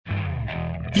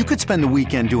You could spend the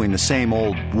weekend doing the same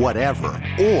old whatever,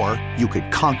 or you could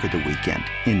conquer the weekend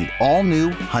in the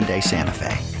all-new Hyundai Santa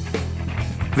Fe.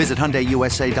 Visit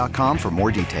HyundaiUSA.com for more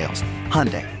details.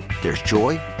 Hyundai, there's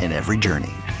joy in every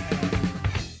journey.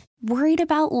 Worried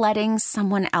about letting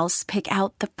someone else pick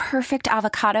out the perfect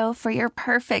avocado for your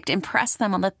perfect impress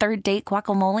them on the third date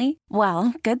guacamole?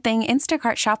 Well, good thing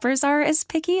Instacart shoppers are as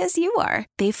picky as you are.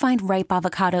 They find ripe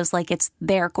avocados like it's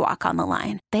their guac on the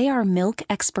line. They are milk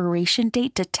expiration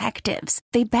date detectives.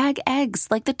 They bag eggs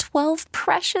like the 12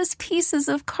 precious pieces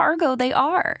of cargo they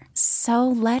are. So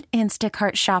let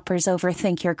Instacart shoppers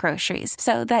overthink your groceries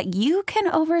so that you can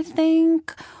overthink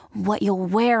what you'll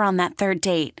wear on that third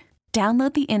date.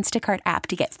 Download the Instacart app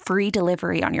to get free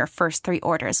delivery on your first 3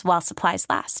 orders while supplies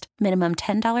last. Minimum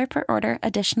 $10 per order.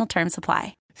 Additional terms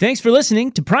apply. Thanks for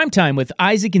listening to Primetime with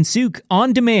Isaac and Suk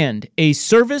on Demand, a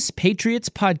Service Patriots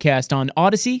podcast on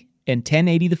Odyssey and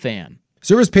 1080 The Fan.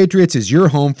 Service Patriots is your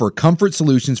home for comfort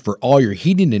solutions for all your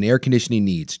heating and air conditioning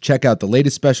needs. Check out the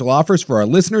latest special offers for our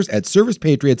listeners at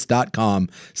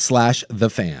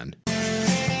servicepatriots.com/thefan.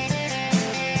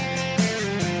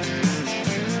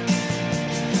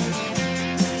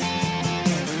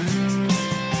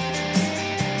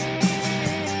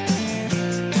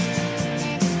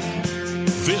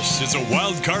 This is a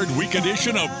Wild Card Week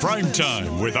edition of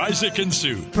Primetime with Isaac and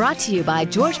Sue. Brought to you by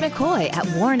George McCoy at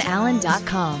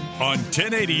WarrenAllen.com. On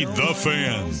 1080 The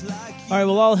Fan. All right,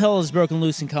 well, all hell has broken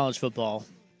loose in college football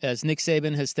as Nick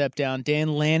Saban has stepped down.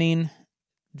 Dan Lanning,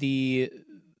 the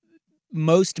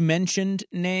most mentioned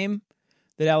name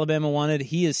that Alabama wanted,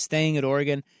 he is staying at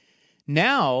Oregon.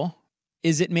 Now,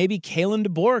 is it maybe Kalen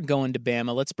DeBoer going to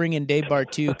Bama? Let's bring in Dave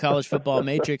Bartoo, College Football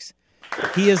Matrix.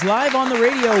 He is live on the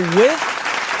radio with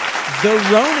the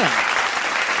Rona.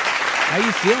 How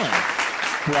you feeling?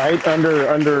 Right,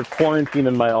 under quarantine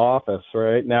in my office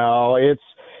right now. The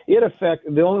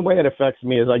only way it affects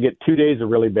me is I get 2 days of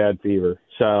really bad fever.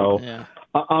 So yeah.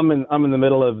 I'm in the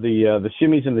middle of the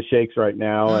shimmies and the shakes right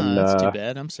now. And that's too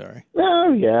bad. I'm sorry.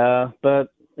 Oh yeah,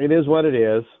 but it is what it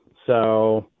is.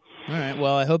 So all right.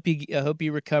 Well, I hope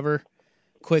you recover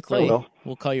quickly.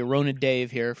 We'll call you Rona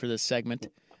Dave here for this segment.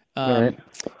 Right.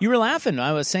 You were laughing.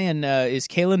 I was saying, is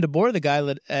Kalen DeBoer the guy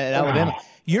at Alabama?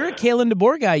 You're a Kalen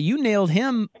DeBoer guy. You nailed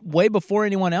him way before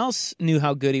anyone else knew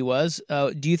how good he was.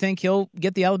 Do you think he'll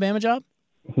get the Alabama job?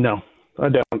 No, I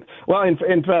don't. Well, in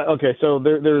fact, okay, so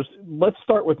let's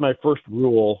start with my first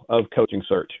rule of coaching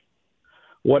search.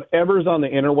 Whatever's on the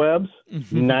interwebs,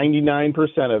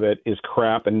 99% of it is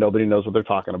crap and nobody knows what they're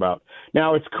talking about.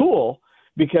 Now, it's cool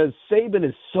because Saban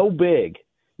is so big.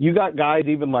 You got guys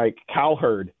even like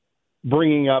Cowherd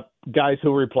bringing up guys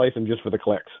who replace him just for the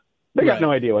clicks. They got no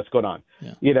idea what's going on,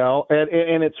 you know?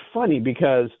 And it's funny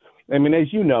because, I mean,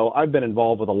 as you know, I've been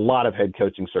involved with a lot of head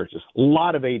coaching searches, a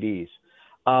lot of ADs.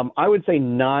 I would say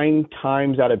 9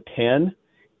 times out of 10,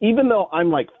 even though I'm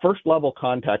like first level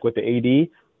contact with the AD,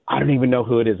 I don't even know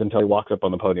who it is until he walks up on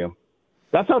the podium.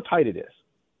 That's how tight it is,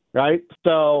 right?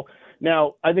 So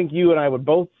now I think you and I would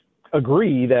both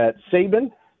agree that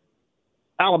Saban,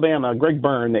 Alabama, Greg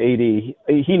Byrne, the AD,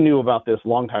 he knew about this a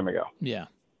long time ago. Yeah.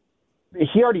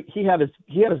 He had his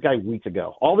guy weeks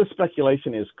ago. All this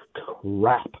speculation is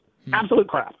crap, absolute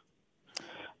crap.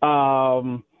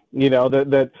 You know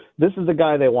that this is the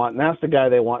guy they want, and that's the guy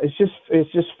they want. It's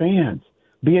just fans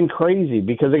being crazy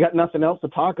because they got nothing else to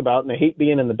talk about, and they hate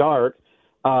being in the dark.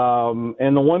 And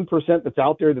the 1% that's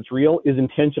out there that's real is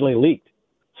intentionally leaked.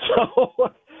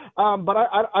 So. But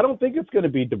I don't think it's going to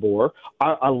be DeBoer.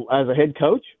 As a head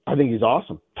coach, I think he's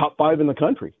awesome. Top 5 in the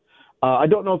country. I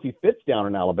don't know if he fits down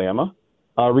in Alabama,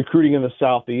 recruiting in the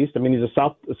Southeast. I mean, he's a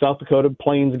South Dakota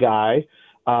Plains guy.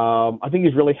 I think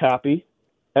he's really happy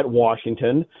at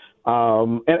Washington.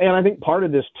 And I think part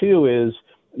of this, too, is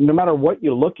no matter what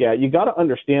you look at, you got to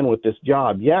understand with this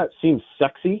job. Yeah, it seems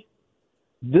sexy.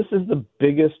 This is the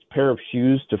biggest pair of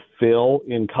shoes to fill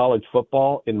in college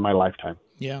football in my lifetime.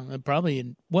 Yeah,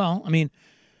 probably. Well, I mean,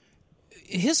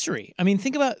 history. I mean,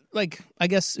 think about, like, I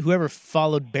guess whoever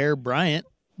followed Bear Bryant,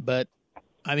 but,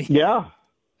 I mean. Yeah,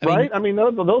 right? I mean,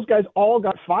 those guys all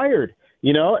got fired,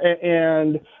 you know,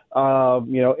 and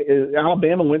you know,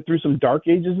 Alabama went through some dark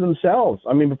ages themselves.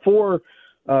 I mean, before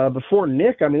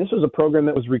Nick, I mean, this was a program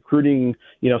that was recruiting,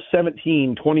 you know,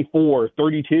 17, 24,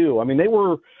 32. I mean, they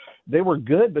were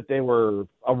good, but they were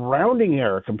a rounding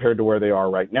error compared to where they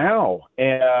are right now.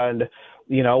 And,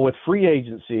 you know, with free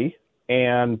agency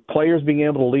and players being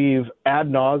able to leave ad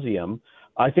nauseum,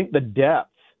 I think the depth,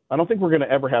 I don't think we're going to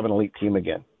ever have an elite team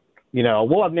again. You know,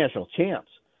 we'll have national champs,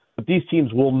 but these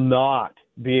teams will not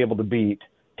be able to beat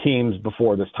teams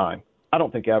before this time. I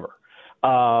don't think ever.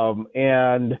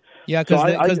 And yeah,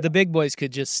 because the big boys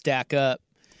could just stack up,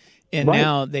 and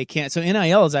now they can't. So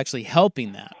NIL is actually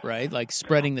helping that, right? Like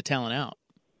spreading the talent out.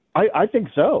 I think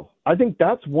so. I think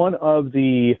that's one of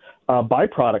the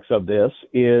byproducts of this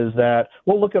is that,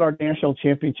 well, look at our national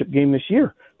championship game this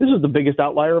year. This is the biggest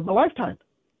outlier of my lifetime.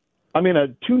 I mean,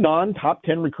 2 non-top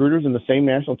 10 recruiters in the same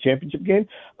national championship game.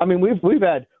 I mean, we've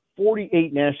had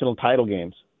 48 national title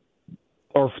games,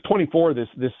 or 24 this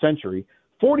century,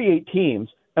 48 teams,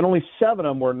 and only 7 of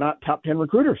them were not top 10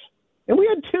 recruiters. And we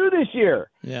had 2 this year,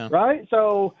 right?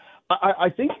 So I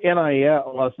think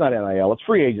NIL, well, it's not NIL, it's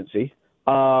free agency.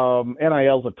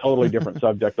 NIL is a totally different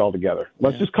subject altogether.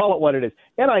 Let's just call it what it is.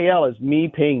 NIL is me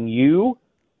paying you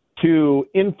to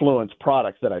influence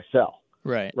products that I sell.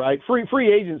 Right.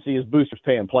 Free agency is boosters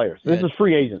paying players. This is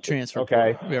free agency. Transfer.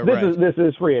 Okay. Yeah, this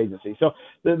is free agency. So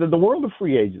the world of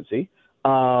free agency,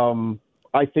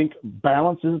 I think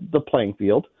balances the playing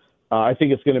field. I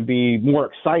think it's going to be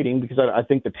more exciting because I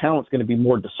think the talent's going to be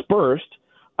more dispersed.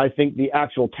 I think the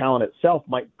actual talent itself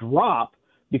might drop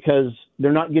because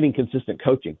they're not getting consistent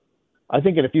coaching. I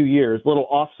think in a few years, little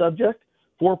off subject,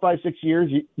 4, 5, 6 years,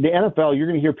 the NFL, you're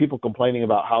going to hear people complaining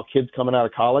about how kids coming out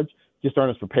of college just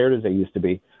aren't as prepared as they used to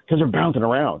be because they're bouncing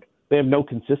around. They have no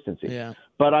consistency. Yeah.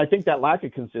 But I think that lack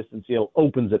of consistency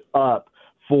opens it up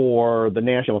for the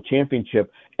national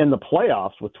championship and the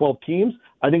playoffs with 12 teams.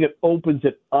 I think it opens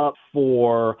it up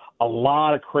for a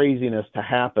lot of craziness to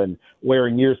happen where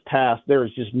in years past there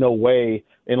is just no way,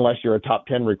 unless you're a top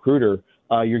 10 recruiter,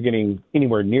 you're getting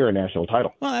anywhere near a national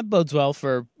title. Well, that bodes well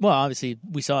for, obviously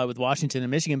we saw it with Washington and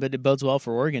Michigan, but it bodes well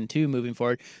for Oregon too moving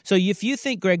forward. So if you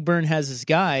think Greg Byrne has his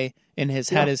guy and has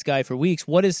had his guy for weeks,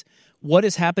 what is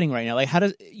happening right now? Like, how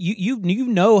does you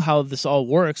know how this all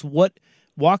works?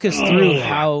 Walk us through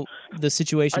how the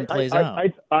situation plays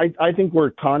out. I think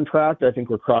we're contract. I think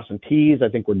we're crossing T's. I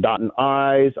think we're dotting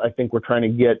I's. I think we're trying to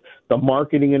get the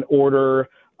marketing in order.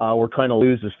 We're trying to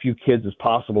lose as few kids as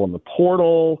possible in the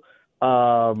portal.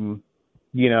 It's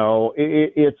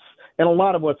and a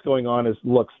lot of what's going on is,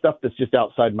 stuff that's just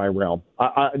outside my realm.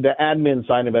 The admin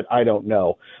side of it, I don't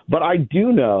know. But I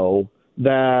do know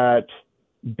that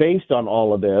based on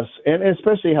all of this, and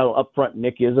especially how upfront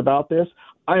Nick is about this,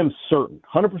 I am certain,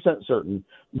 100% certain,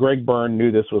 Greg Byrne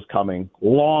knew this was coming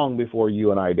long before you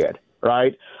and I did,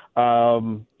 right?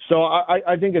 So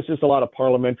I think it's just a lot of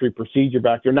parliamentary procedure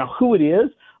back there. Now, who it is,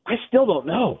 I still don't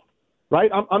know, right?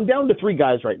 I'm down to 3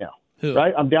 guys right now. Who?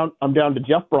 Right? I'm down to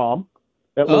Jeff Brom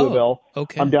at Louisville.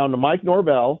 Okay. I'm down to Mike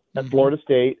Norvell at Florida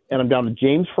State, and I'm down to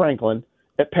James Franklin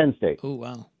at Penn State. Oh,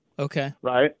 wow. Okay.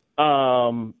 Right?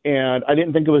 And I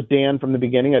didn't think it was Dan from the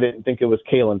beginning. I didn't think it was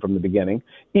Kalen from the beginning,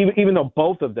 even though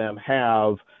both of them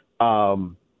have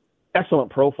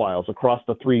excellent profiles across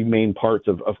the 3 main parts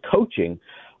of coaching.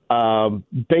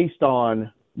 Based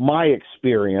on my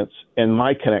experience and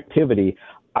my connectivity,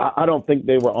 I don't think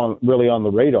they were really on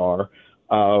the radar.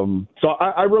 So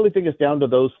I really think it's down to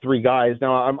those 3 guys.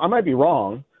 Now, I might be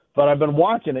wrong, but I've been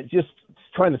watching it, just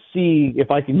trying to see if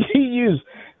I can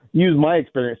use my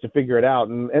experience to figure it out,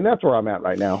 and that's where I'm at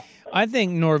right now. I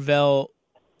think Norvell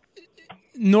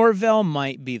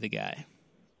might be the guy.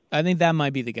 I think that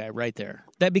might be the guy right there.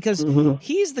 That because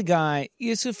he's the guy.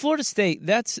 So Florida State,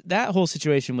 that whole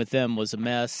situation with them was a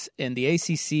mess, and the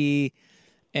ACC.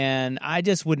 And I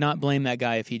just would not blame that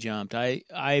guy if he jumped.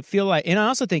 I feel like, and I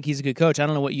also think he's a good coach. I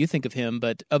don't know what you think of him,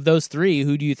 but of those 3,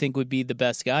 who do you think would be the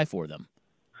best guy for them?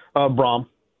 Brom.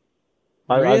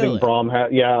 Really? I think Brom. I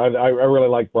really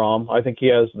like Brom. I think he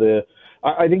has the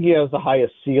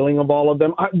highest ceiling of all of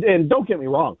them. And don't get me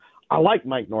wrong, I like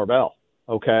Mike Norvell.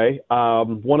 Okay,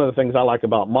 one of the things I like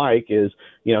about Mike is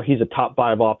he's a top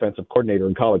 5 offensive coordinator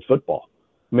in college football.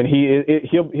 I mean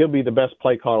he'll be the best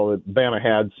play caller that Bama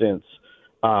had since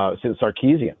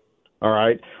Sarkisian. All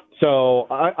right. So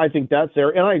I think that's there.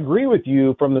 And I agree with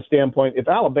you from the standpoint, if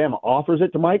Alabama offers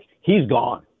it to Mike, he's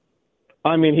gone.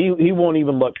 I mean, he won't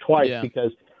even look twice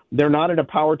because they're not in a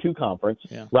Power 2 conference,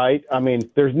 right? I mean,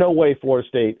 there's no way Florida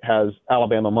State has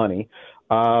Alabama money.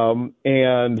 And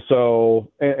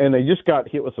they just got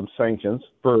hit with some sanctions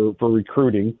for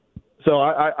recruiting. So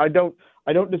I don't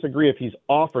disagree if he's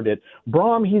offered it.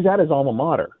 Brom, he's at his alma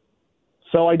mater.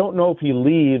 So I don't know if he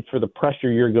leaves for the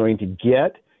pressure you're going to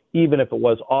get, even if it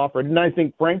was offered. And I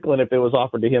think Franklin, if it was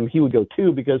offered to him, he would go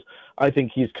too, because I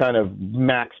think he's kind of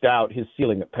maxed out his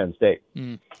ceiling at Penn State.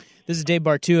 This is Dave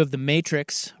Bartoo of The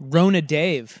Matrix. Rona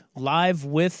Dave, live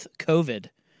with COVID.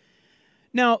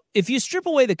 Now, if you strip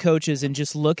away the coaches and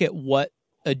just look at what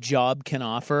a job can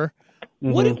offer,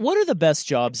 what are the best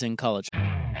jobs in college?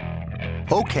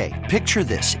 Okay, picture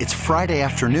this. It's Friday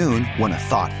afternoon when a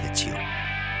thought hits you.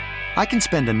 I can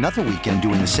spend another weekend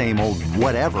doing the same old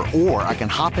whatever, or I can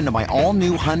hop into my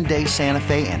all-new Hyundai Santa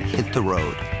Fe and hit the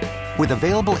road. With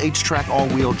available H-Track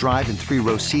all-wheel drive and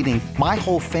 3-row seating, my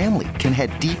whole family can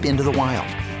head deep into the wild.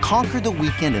 Conquer the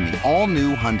weekend in the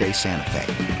all-new Hyundai Santa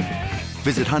Fe.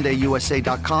 Visit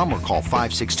HyundaiUSA.com or call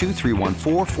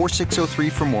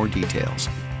 562-314-4603 for more details.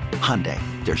 Hyundai,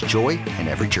 there's joy in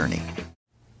every journey.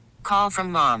 Call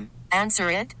from mom.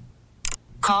 Answer it.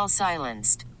 Call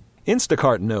silenced.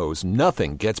 Instacart knows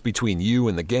nothing gets between you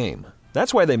and the game.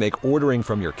 That's why they make ordering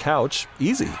from your couch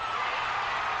easy.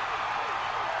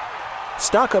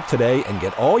 Stock up today and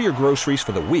get all your groceries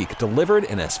for the week delivered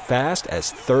in as fast as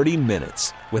 30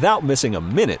 minutes without missing a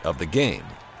minute of the game.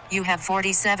 You have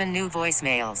 47 new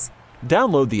voicemails.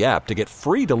 Download the app to get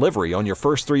free delivery on your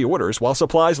first 3 orders while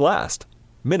supplies last.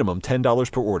 Minimum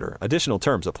 $10 per order. Additional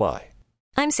terms apply.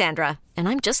 I'm Sandra, and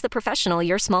I'm just the professional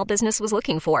your small business was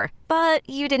looking for. But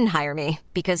you didn't hire me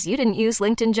because you didn't use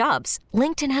LinkedIn Jobs.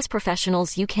 LinkedIn has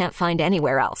professionals you can't find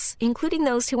anywhere else, including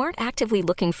those who aren't actively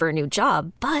looking for a new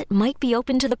job, but might be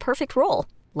open to the perfect role,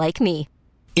 like me.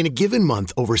 In a given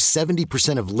month, over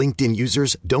 70% of LinkedIn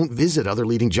users don't visit other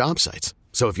leading job sites.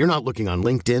 So if you're not looking on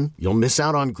LinkedIn, you'll miss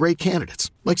out on great candidates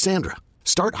like Sandra.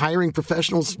 Start hiring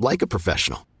professionals like a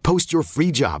professional. Post your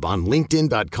free job on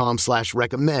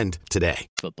linkedin.com/recommend today.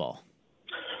 Football.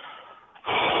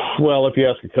 Well, if you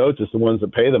ask a coach, it's the ones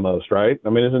that pay the most, right?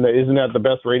 I mean, isn't that the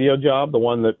best radio job, the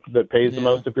one that pays the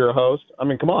most if you're a host? I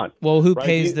mean, come on. Well, who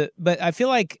pays the – but I feel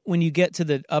like when you get to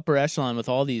the upper echelon with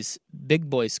all these big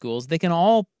boy schools, they can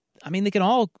all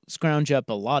scrounge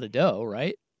up a lot of dough,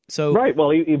 right? So right.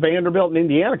 Well, Vanderbilt and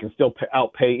Indiana can still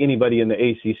outpay anybody in the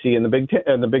ACC and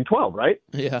the Big 12, right?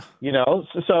 Yeah. You know,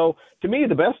 so to me,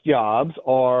 the best jobs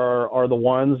are the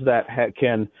ones that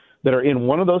that are in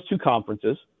one of those two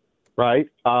conferences, right?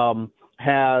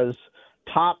 Has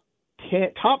top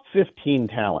 15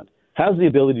 talent, has the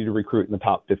ability to recruit in the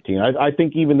top 15. I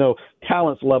think even though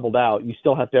talent's leveled out, you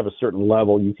still have to have a certain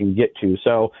level you can get to.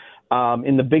 So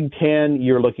in the Big Ten,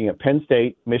 you're looking at Penn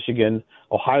State, Michigan,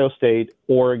 Ohio State,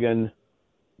 Oregon,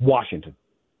 Washington.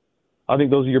 I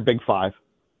think those are your big 5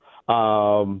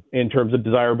 in terms of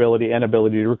desirability and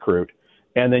ability to recruit.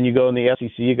 And then you go in the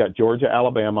SEC, you got Georgia,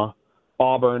 Alabama,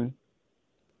 Auburn,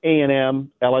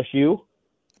 A&M, LSU.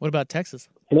 What about Texas?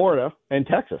 Florida and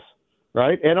Texas,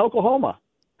 right? And Oklahoma.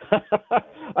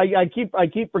 I keep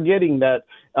forgetting that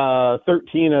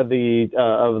 13 of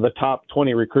the top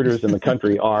 20 recruiters in the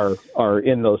country are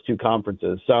in those two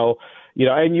conferences. So, you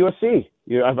know, and USC.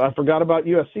 I forgot about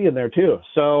USC in there too.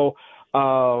 So,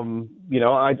 you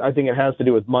know, I think it has to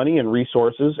do with money and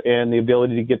resources and the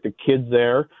ability to get the kids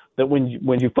there that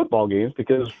wins you football games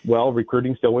because, well,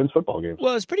 recruiting still wins football games.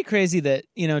 Well, it's pretty crazy that,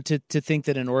 you know, to think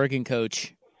that an Oregon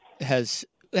coach has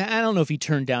 – I don't know if he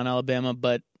turned down Alabama,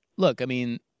 but look, I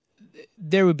mean –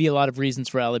 there would be a lot of reasons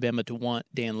for Alabama to want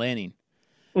Dan Lanning.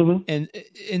 Mm-hmm. And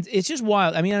it's just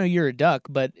wild. I mean, I know you're a Duck,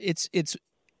 but it's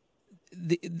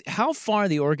how far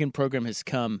the Oregon program has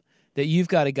come that you've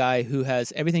got a guy who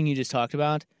has everything you just talked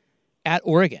about at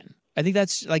Oregon. I think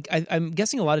that's like I'm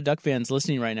guessing a lot of Duck fans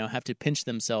listening right now have to pinch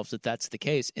themselves that that's the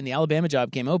case. And the Alabama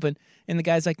job came open, and the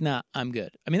guy's like, "Nah, I'm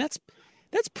good." I mean, that's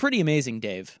pretty amazing,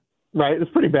 Dave. Right?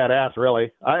 It's pretty badass,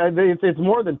 really. It's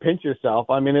more than pinch yourself.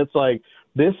 I mean, it's like.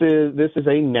 This is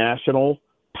a national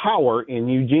power in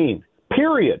Eugene,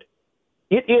 period.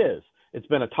 It is. It's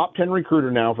been a top 10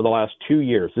 recruiter now for the last 2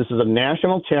 years. This is a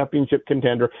national championship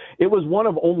contender. It was one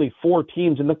of only 4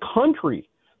 teams in the country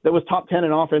that was top 10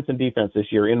 in offense and defense this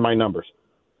year in my numbers.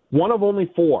 One of only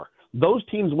 4. Those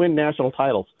teams win national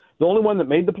titles. The only one that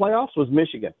made the playoffs was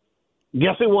Michigan.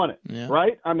 Guess who won it,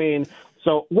 right? I mean,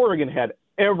 so Oregon had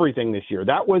everything this year.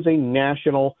 That was a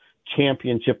national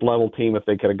championship level team if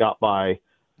they could have got by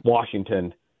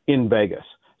Washington in Vegas.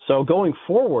 So going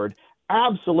forward,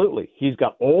 absolutely, he's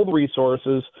got all the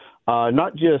resources,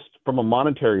 not just from a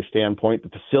monetary standpoint, the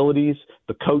facilities,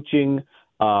 the coaching,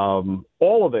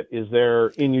 all of it is there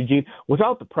in Eugene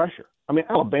without the pressure. I mean,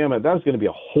 Alabama, that's going to be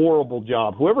a horrible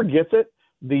job. Whoever gets it,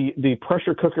 the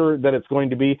pressure cooker that it's going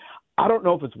to be, I don't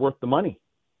know if it's worth the money.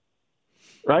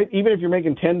 Right? Even if you're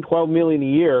making $10, $12 million a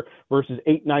year versus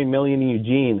 $8, $9 million in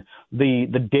Eugene, the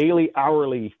daily,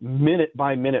 hourly,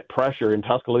 minute-by-minute pressure in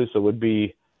Tuscaloosa would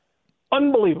be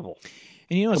unbelievable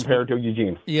and compared to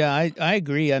Eugene. Yeah, I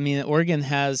agree. I mean, Oregon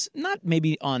has not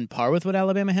maybe on par with what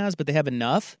Alabama has, but they have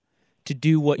enough to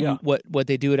do what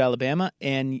they do at Alabama,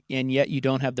 and yet you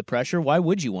don't have the pressure. Why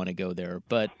would you want to go there?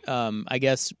 But I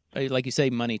guess, like you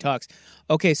say, money talks.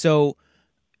 Okay, so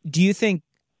do you think?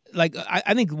 Like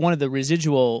I think one of the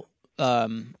residual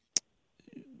sort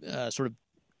of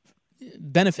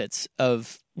benefits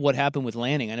of what happened with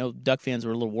Lanning. I know Duck fans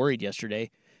were a little worried yesterday,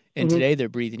 and today they're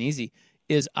breathing easy.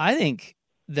 Is I think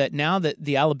that now that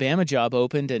the Alabama job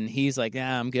opened and he's like,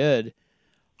 I'm good,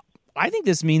 I think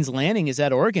this means Lanning is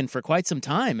at Oregon for quite some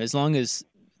time, as long as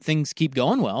things keep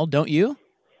going well, don't you?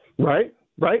 Right.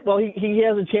 Well, he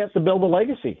has a chance to build a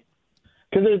legacy.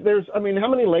 Because there's, how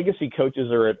many legacy coaches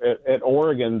are at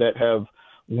Oregon that have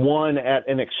won at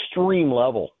an extreme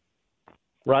level,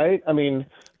 right? I mean,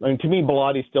 to me,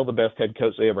 Belotti's still the best head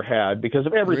coach they ever had because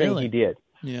of everything he did.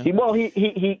 Yeah.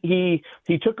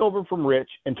 He took over from Rich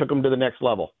and took him to the next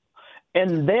level.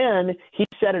 And then he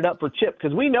set it up for Chip,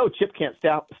 because we know Chip can't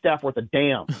staff worth a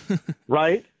damn,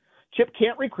 right? Chip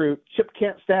can't recruit. Chip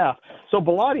can't staff. So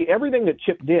Bellotti, everything that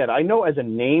Chip did, I know as a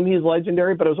name he's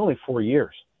legendary, but it was only 4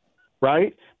 years,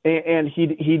 right? And he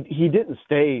didn't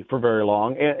stay for very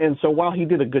long. And so while he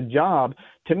did a good job,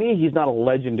 to me, he's not a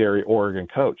legendary Oregon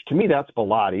coach. To me, that's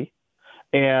Bellotti,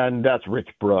 and that's Rich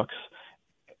Brooks.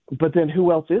 But then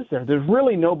who else is there? There's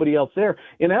really nobody else there.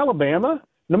 In Alabama,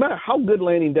 no matter how good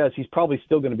Lanning does, he's probably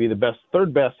still going to be the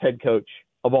third best head coach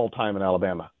of all time in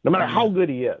Alabama, no matter how good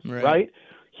he is, right?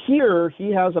 Here,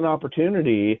 he has an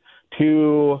opportunity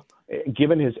to,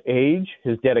 given his age,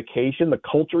 his dedication, the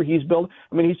culture he's built.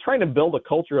 He's trying to build a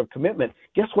culture of commitment.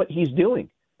 Guess what he's doing?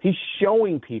 He's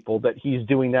showing people that he's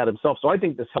doing that himself. So I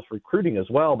think this helps recruiting as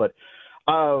well. But,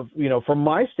 from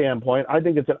my standpoint, I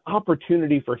think it's an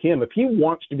opportunity for him. If he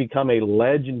wants to become a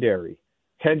legendary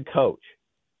head coach,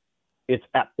 it's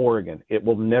at Oregon. It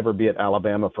will never be at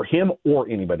Alabama for him or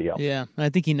anybody else. Yeah, I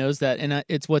think he knows that. And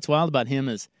it's what's wild about him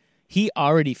is he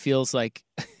already feels like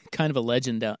kind of a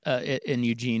legend in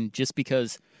Eugene, just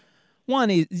because, one,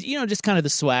 he, just kind of the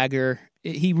swagger.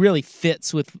 He really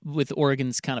fits with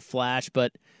Oregon's kind of flash,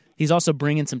 but he's also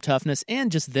bringing some toughness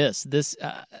and just this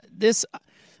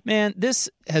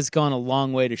has gone a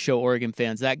long way to show Oregon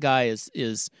fans that guy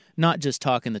is not just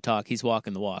talking the talk, he's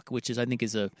walking the walk, which is, I think,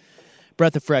 is a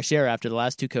breath of fresh air after the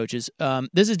last two coaches.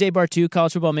 This is Dave Bartoo,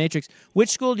 College Football Matrix. Which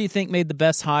school do you think made the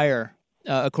best hire,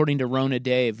 according to Rona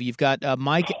Dave? You've got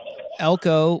Mike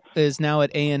Elko is now at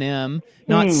A&M.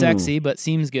 Not sexy, but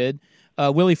seems good.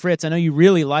 Willie Fritz, I know you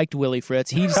really liked Willie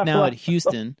Fritz. He's now at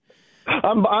Houston.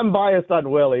 I'm biased on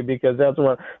Willie because that's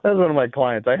one of my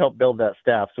clients. I helped build that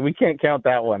staff, so we can't count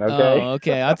that one. Okay. Oh,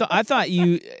 okay. I thought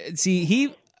you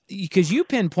see because you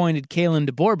pinpointed Kalen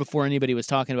DeBoer before anybody was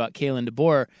talking about Kalen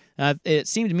DeBoer. It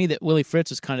seemed to me that Willie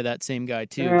Fritz was kind of that same guy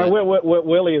too.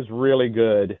 Willie is really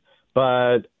good,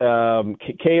 but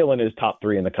Kalen is top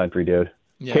 3 in the country, dude.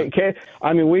 Yeah.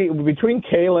 Between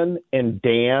Kalen and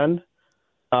Dan.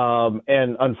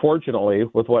 And unfortunately,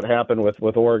 with what happened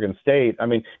with Oregon State,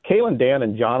 Kalen, Dan,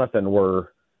 and Jonathan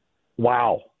were,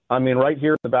 wow. Right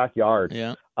here in the backyard.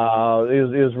 Yeah. It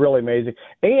was really amazing.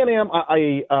 A&M,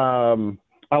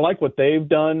 I like what they've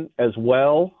done as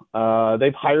well.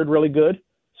 They've hired really good.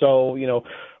 So,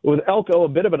 with Elko, a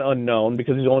bit of an unknown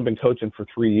because he's only been coaching for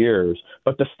 3 years.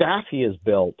 But the staff he has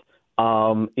built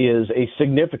is a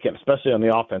significant, especially on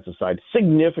the offensive side,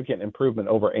 significant improvement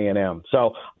over A&M.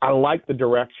 So I like the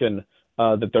direction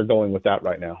that they're going with that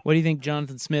right now. What do you think,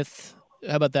 Jonathan Smith?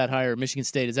 How about that hire at Michigan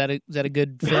State? Is that a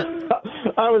good fit?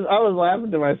 I was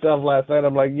laughing to myself last night.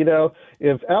 I'm like,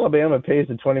 if Alabama pays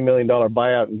the $20 million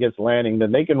buyout and gets Lanning,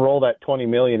 then they can roll that $20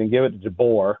 million and give it to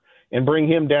DeBoer and bring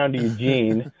him down to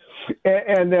Eugene.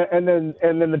 And then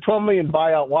the $12 million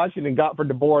buyout Washington got for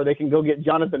DeBoer, they can go get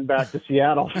Jonathan back to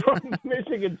Seattle from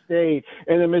Michigan State,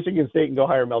 and then Michigan State can go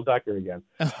hire Mel Tucker again.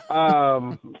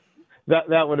 That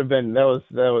would have been I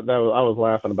was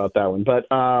laughing about that one, but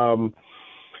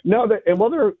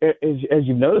as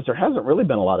you've noticed, there hasn't really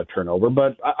been a lot of turnover.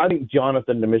 But I think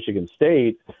Jonathan to Michigan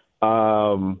State,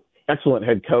 excellent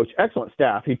head coach, excellent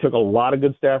staff. He took a lot of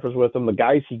good staffers with him. The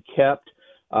guys he kept.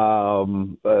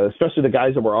 Especially the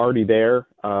guys that were already there.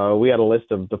 We had a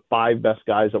list of the 5 best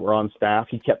guys that were on staff.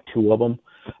 He kept 2 of them.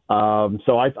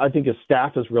 So I think his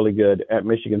staff is really good at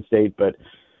Michigan State. But,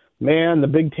 man, the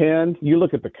Big Ten, you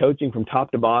look at the coaching from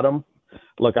top to bottom.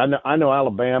 Look, I know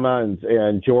Alabama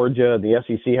and Georgia, the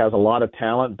SEC has a lot of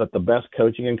talent, but the best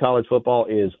coaching in college football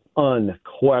is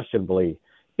unquestionably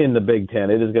in the Big Ten.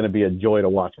 It is going to be a joy to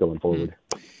watch going forward.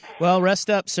 Well, rest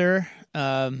up, sir,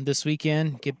 this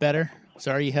weekend. Get better.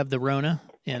 Sorry you have the Rona,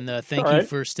 and thank you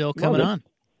for still coming on.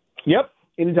 Yep,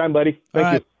 anytime, buddy.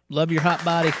 Thank you. Love your hot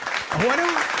body.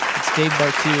 It's Dave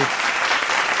Bartoo.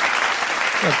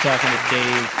 Love talking to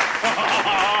Dave.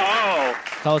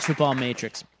 College Football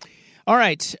Matrix. All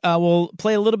right, we'll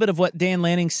play a little bit of what Dan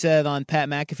Lanning said on Pat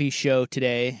McAfee's show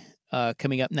today,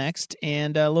 coming up next,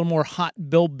 and a little more hot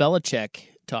Bill Belichick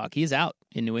talk. He's out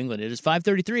in New England. It is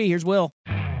 5:33. Here's Will.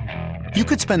 You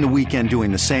could spend the weekend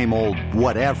doing the same old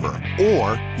whatever,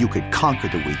 or you could conquer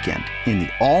the weekend in the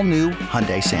all-new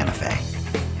Hyundai Santa Fe.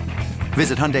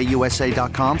 Visit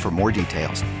HyundaiUSA.com for more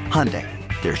details. Hyundai,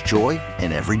 there's joy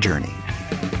in every journey.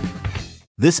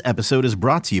 This episode is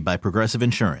brought to you by Progressive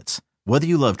Insurance. Whether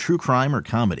you love true crime or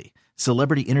comedy,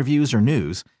 celebrity interviews or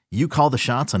news, you call the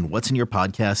shots on what's in your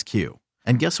podcast queue.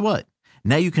 And guess what?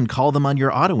 Now you can call them on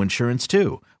your auto insurance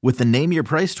too with the Name Your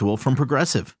Price tool from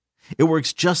Progressive. It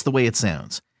works just the way it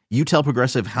sounds. You tell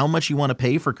Progressive how much you want to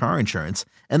pay for car insurance,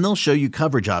 and they'll show you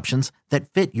coverage options that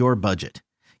fit your budget.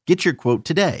 Get your quote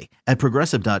today at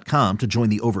Progressive.com to join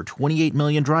the over 28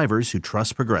 million drivers who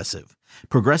trust Progressive.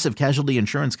 Progressive Casualty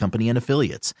Insurance Company and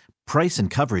Affiliates. Price and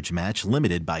coverage match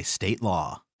limited by state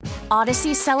law.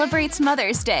 Odyssey celebrates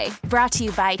Mother's Day, brought to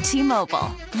you by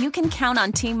T-Mobile. You can count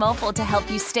on T-Mobile to help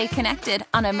you stay connected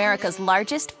on America's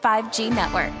largest 5G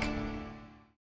network.